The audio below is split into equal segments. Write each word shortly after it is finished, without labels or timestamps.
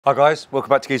Hi guys,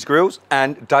 welcome back to Geezer Grills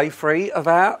and day 3 of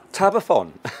our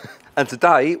Tubathon. And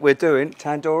today we're doing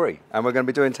tandoori and we're going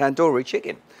to be doing tandoori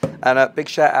chicken. And a big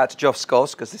shout out to Josh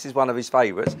Scoss because this is one of his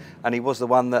favourites and he was the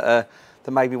one that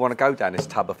made me want to go down this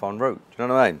Tubathon route. Do you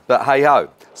know what I mean? But hey ho,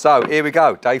 so here we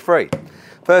go, day 3.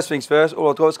 First things first,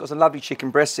 all I've got some lovely chicken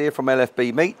breasts here from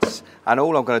LFB Meats and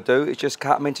all I'm going to do is just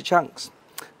cut them into chunks.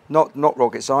 Not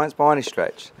rocket science by any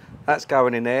stretch. That's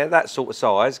going in there, that sort of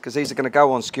size, because these are going to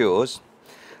go on skewers.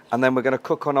 And then we're going to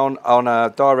cook on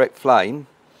a direct flame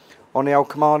on the old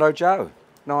KAMADO Joe.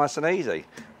 Nice and easy.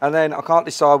 And then I can't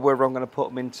decide whether I'm going to put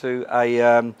them into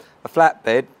a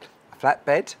flatbed. A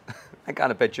flatbed? I ain't going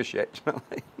to bed just yet, do you know what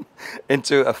I mean?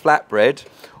 Into a flatbread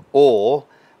or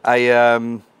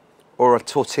a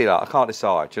tortilla. I can't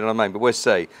decide, do you know what I mean? But we'll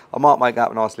see. I might make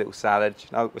up a nice little salad. You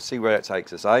know, we'll see where it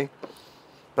takes us, eh?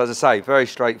 But as I say, very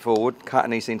straightforward,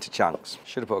 cutting these into chunks.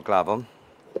 Should have put a glove on.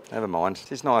 Never mind.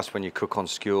 It's nice when you cook on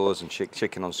skewers and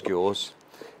chicken on skewers.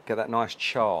 Get that nice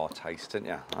char taste, don't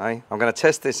you? Eh? I'm going to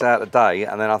test this out today,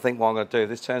 and then I think what I'm going to do, if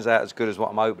this turns out as good as what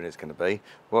I'm hoping it's going to be,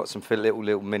 we've got some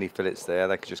little mini fillets there.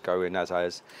 They could just go in as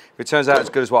is. If it turns out as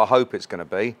good as what I hope it's going to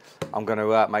be, I'm going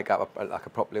to make up like a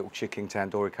proper little chicken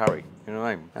tandoori curry. You know what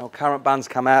I mean? Now, currant buns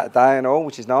come out today and all,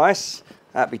 which is nice.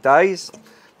 Happy days.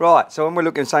 Right, so when we're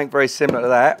looking at something very similar to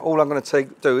that, all I'm going to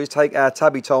do is take our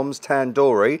Tubathon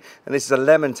Tandoori, and this is a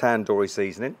lemon tandoori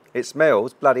seasoning. It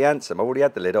smells bloody handsome. I already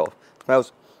had the lid off.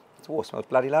 It smells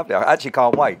bloody lovely. I actually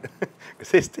can't wait,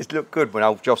 because this looked good when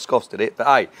old Josh Scoss did it. But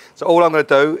hey, so all I'm going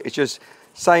to do is just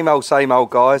same old,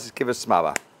 guys. Just give us a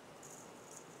smother.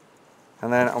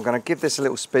 And then I'm going to give this a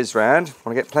little spizz round. I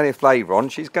want to get plenty of flavour on.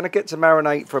 She's going to get to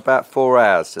marinate for about 4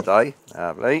 hours today.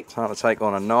 Lovely. Time to take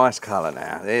on a nice colour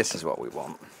now. This is what we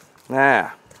want.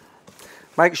 Now,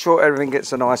 make sure everything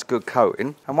gets a nice good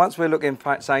coating. And once we're looking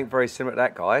for something very similar to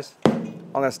that, guys,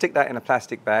 I'm going to stick that in a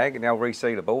plastic bag, in the old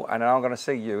resealable, and then I'm going to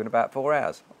see you in about 4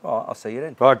 hours. All right, I'll see you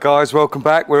then. Right, guys, welcome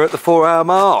back. We're at the 4-hour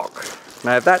mark.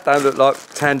 Now, if that don't look like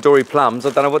tandoori plums, I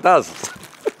don't know what does.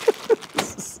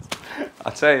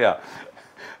 I tell you.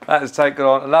 That has taken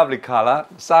on a lovely colour.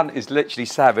 The sun is literally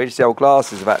savage. The old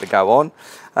glass is about to go on.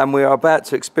 And we are about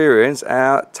to experience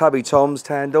our Tubathon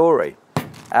Tandoori.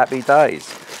 Happy days.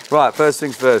 Right, first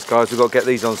things first, guys. We've got to get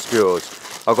these on skewers.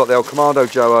 I've got the old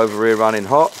KAMADO Joe over here running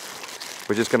hot.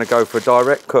 We're just going to go for a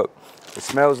direct cook. It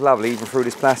smells lovely even through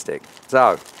this plastic.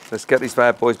 So, let's get these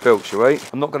bad boys built, shall we?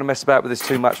 I'm not going to mess about with this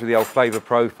too much with the old flavour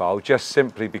profile, just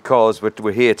simply because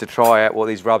we're here to try out what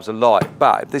these rubs are like.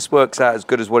 But if this works out as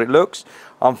good as what it looks,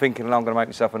 I'm thinking I'm going to make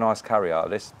myself a nice curry out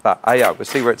of this. But hey, we'll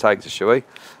see where it takes us, shall we?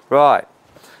 Right,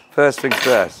 first things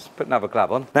first, put another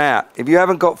glove on. Now, if you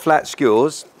haven't got flat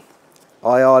skewers,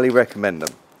 I highly recommend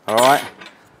them, all right?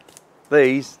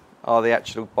 These are the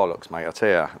actual bollocks, mate, I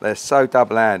tell you. They're so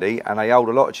double handy and they hold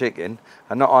a lot of chicken.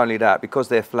 And not only that, because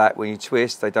they're flat, when you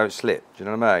twist, they don't slip. Do you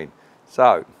know what I mean?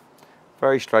 So,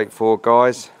 very straightforward,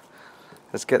 guys.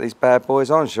 Let's get these bad boys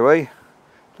on, shall we?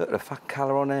 Look at the fucking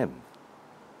colour on them.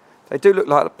 They do look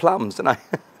like the plums, don't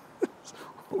they?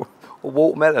 Or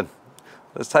watermelon.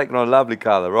 It's taken on a lovely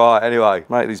colour. Right, anyway,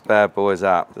 make these bad boys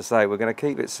up. As I say, we're going to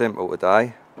keep it simple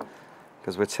today,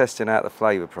 because we're testing out the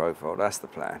flavour profile. That's the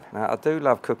plan. Now, I do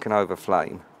love cooking over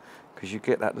flame, because you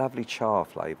get that lovely char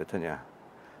flavour, don't you?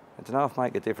 I don't know if it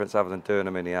make a difference other than doing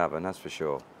them in the oven, that's for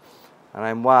sure. And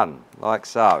then one, like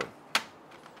so.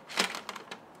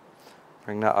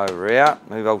 Bring that over here.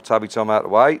 Move old Tubathon out of the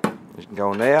way. You can go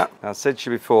on there. Now, I said to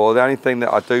you before, the only thing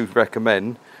that I do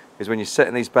recommend is when you're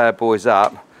setting these bad boys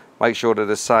up, make sure they're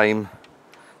the same,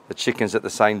 the chicken's at the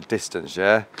same distance,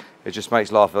 yeah? It just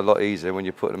makes life a lot easier when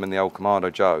you put them in the old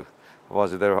KAMADO Joe.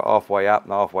 Otherwise, if they're halfway up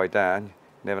and halfway down, you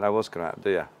never know what's going to happen, do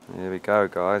you? Here we go,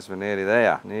 guys. We're nearly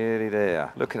there. Nearly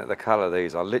there. Looking at the colour of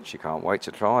these, I literally can't wait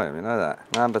to try them, you know that?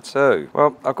 Number 2.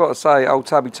 Well, I've got to say, old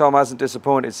Tubathon hasn't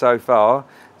disappointed so far.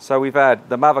 So we've had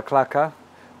the mother clucker,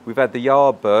 we've had the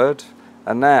yardbird,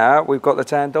 and now we've got the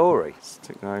tandoori.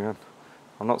 Stick going on.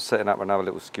 I'm not setting up another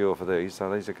little skewer for these,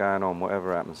 so these are going on,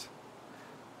 whatever happens.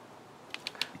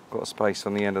 Got a space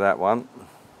on the end of that one.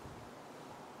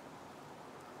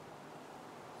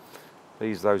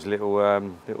 These those little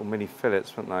mini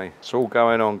fillets, weren't they? It's all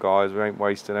going on, guys. We ain't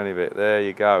wasting any of it. There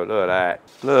you go. Look at that.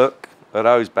 Look at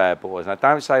those bad boys. Now,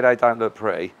 don't say they don't look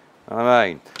pretty. You know what I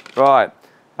mean? Right.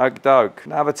 Okie doke.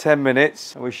 Another 10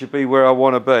 minutes, and we should be where I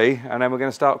want to be, and then we're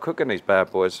going to start cooking these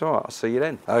bad boys. All right. I'll see you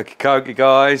then. Okie dokie,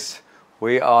 guys.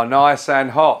 We are nice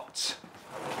and hot.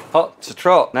 Hot to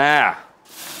trot. Now,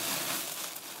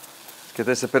 let's give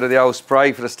this a bit of the old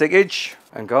spray for the stickage.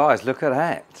 And guys, look at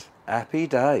that. Happy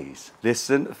days.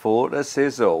 Listen for the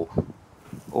sizzle.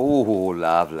 Oh,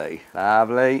 lovely.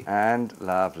 Lovely and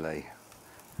lovely.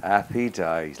 Happy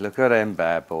days. Look at them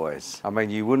bad boys. I mean,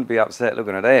 you wouldn't be upset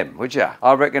looking at them, would you?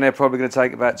 I reckon they're probably going to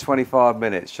take about 25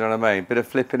 minutes, you know what I mean? Bit of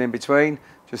flipping in between,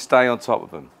 just stay on top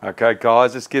of them. Okay,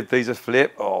 guys, let's give these a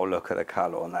flip. Oh, look at the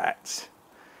colour on that.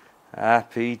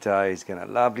 Happy days. Getting a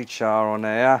lovely char on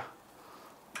there.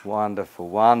 Wonderful,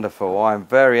 wonderful. I'm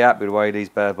very happy with the way these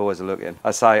bad boys are looking. I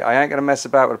say, I ain't going to mess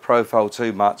about with the profile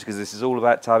too much because this is all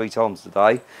about Tubby Toms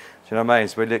today. Do you know what I mean?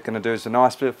 So we're going to do is a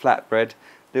nice bit of flatbread, a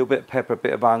little bit of pepper, a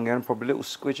bit of onion, probably a little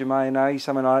squidge of mayonnaise,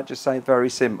 something like that. Just say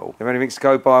very simple. If anything's to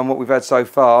go by on what we've had so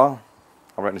far,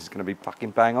 I reckon this is going to be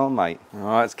fucking bang on, mate. All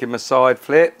right, let's give him a side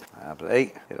flip.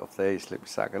 Lovely. Get off there, you slippery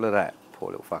sucker. Look at that. Poor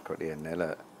little fucker at the end there,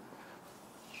 look.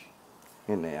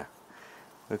 In there.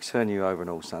 We'll turn you over and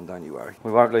all, son, don't you worry.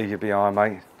 We won't leave you behind,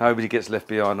 mate. Nobody gets left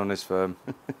behind on this firm.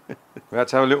 We had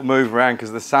to have a little move around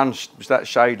because the sun, that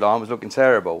shade line was looking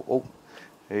terrible.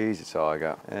 Oh, easy,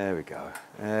 tiger. There we go.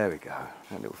 There we go.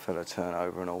 That little fella turn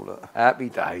over and all that. Happy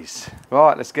days.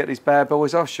 Right, let's get these bad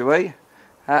boys off, shall we?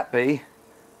 Happy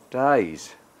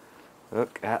days.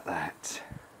 Look at that.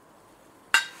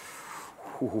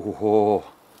 Ooh,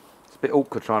 it's a bit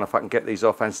awkward trying to fucking get these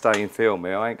off and stay in film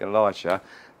here. I ain't gonna lie to you.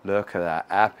 Look at that,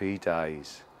 happy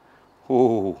days.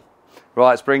 Ooh. Right,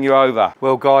 let's bring you over.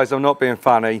 Well, guys, I'm not being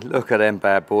funny. Look at them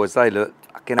bad boys. They look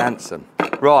fucking handsome.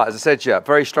 Right, as I said to you,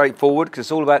 very straightforward because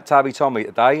it's all about Tubby Tommy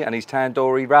today and his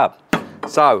tandoori rub.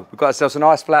 So, we've got ourselves a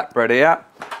nice flatbread here.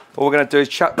 All we're going to do is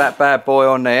chuck that bad boy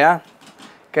on there,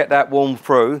 get that warm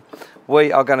through.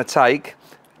 We are going to take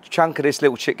a chunk of this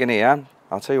little chicken here.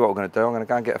 I'll tell you what we're going to do. I'm going to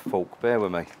go and get a fork. Bear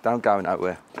with me. Don't go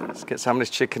nowhere. Let's get some of this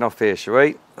chicken off here, shall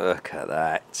we? Look at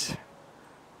that.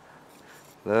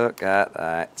 Look at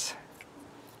that.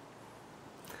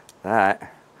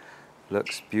 That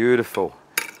looks beautiful.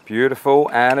 Beautiful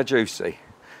and a juicy.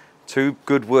 Two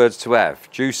good words to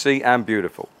have. Juicy and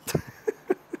beautiful.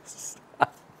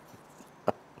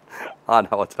 I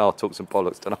know, I'll talk some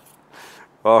bollocks tonight.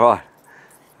 All right.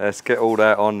 Let's get all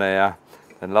that on there.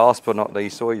 And last but not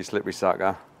least, oh, you slippery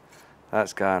sucker.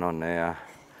 That's going on there.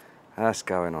 That's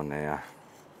going on there.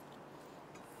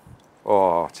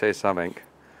 Oh, I'll tell you something.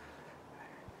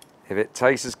 If it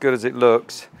tastes as good as it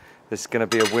looks, this is going to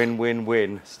be a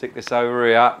win-win-win. Stick this over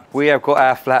here. We have got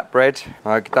our flatbread.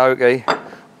 Okie dokie.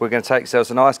 We're going to take ourselves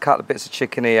a nice couple of bits of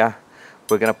chicken here.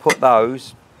 We're going to put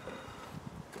those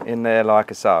in there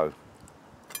like so.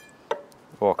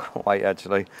 Oh, I can't wait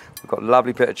actually. We've got a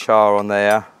lovely bit of char on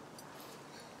there.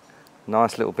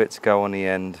 Nice little bit to go on the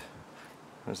end.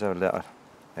 Let's have a little,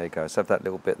 there you go, let's have that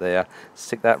little bit there.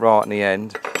 Stick that right on the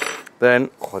end. Then,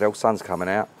 oh, the old sun's coming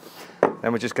out.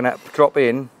 Then we're just going to drop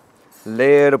in a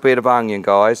little bit of onion,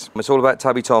 guys. It's all about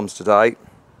Tubby Toms today.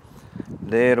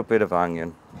 Little bit of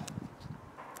onion.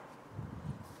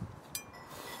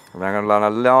 And I'm going to run a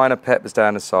line of peppers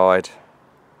down the side.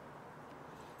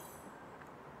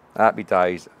 Happy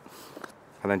days.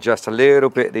 And then just a little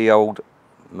bit of the old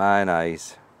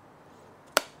mayonnaise.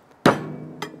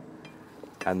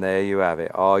 And there you have it.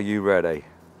 Are you ready?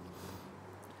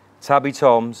 Tubby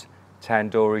Tom's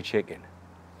tandoori chicken.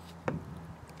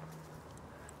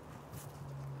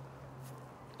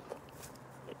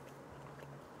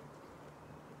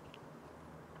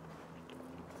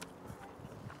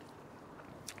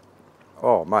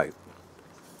 Oh, mate.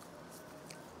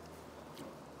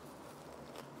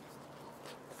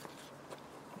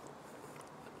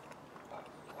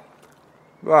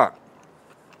 Right.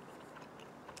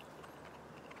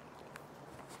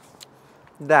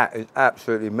 That is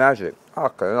absolutely magic.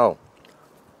 Okay, no.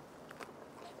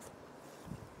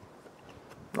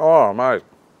 Oh, mate.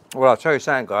 Well, I'll tell you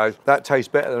something, guys. That tastes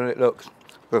better than it looks.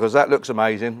 Because that looks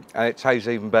amazing, and it tastes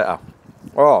even better.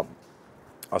 Oh,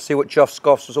 I see what Joff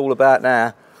Scoffs was all about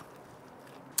now.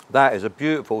 That is a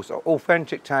beautiful,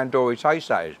 authentic tandoori taste,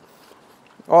 that is.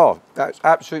 Oh, that's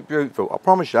absolutely beautiful. I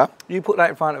promise you, you put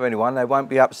that in front of anyone, they won't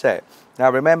be upset.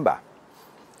 Now, remember,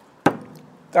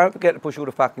 don't forget to push all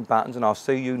the fucking buttons, and I'll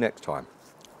see you next time.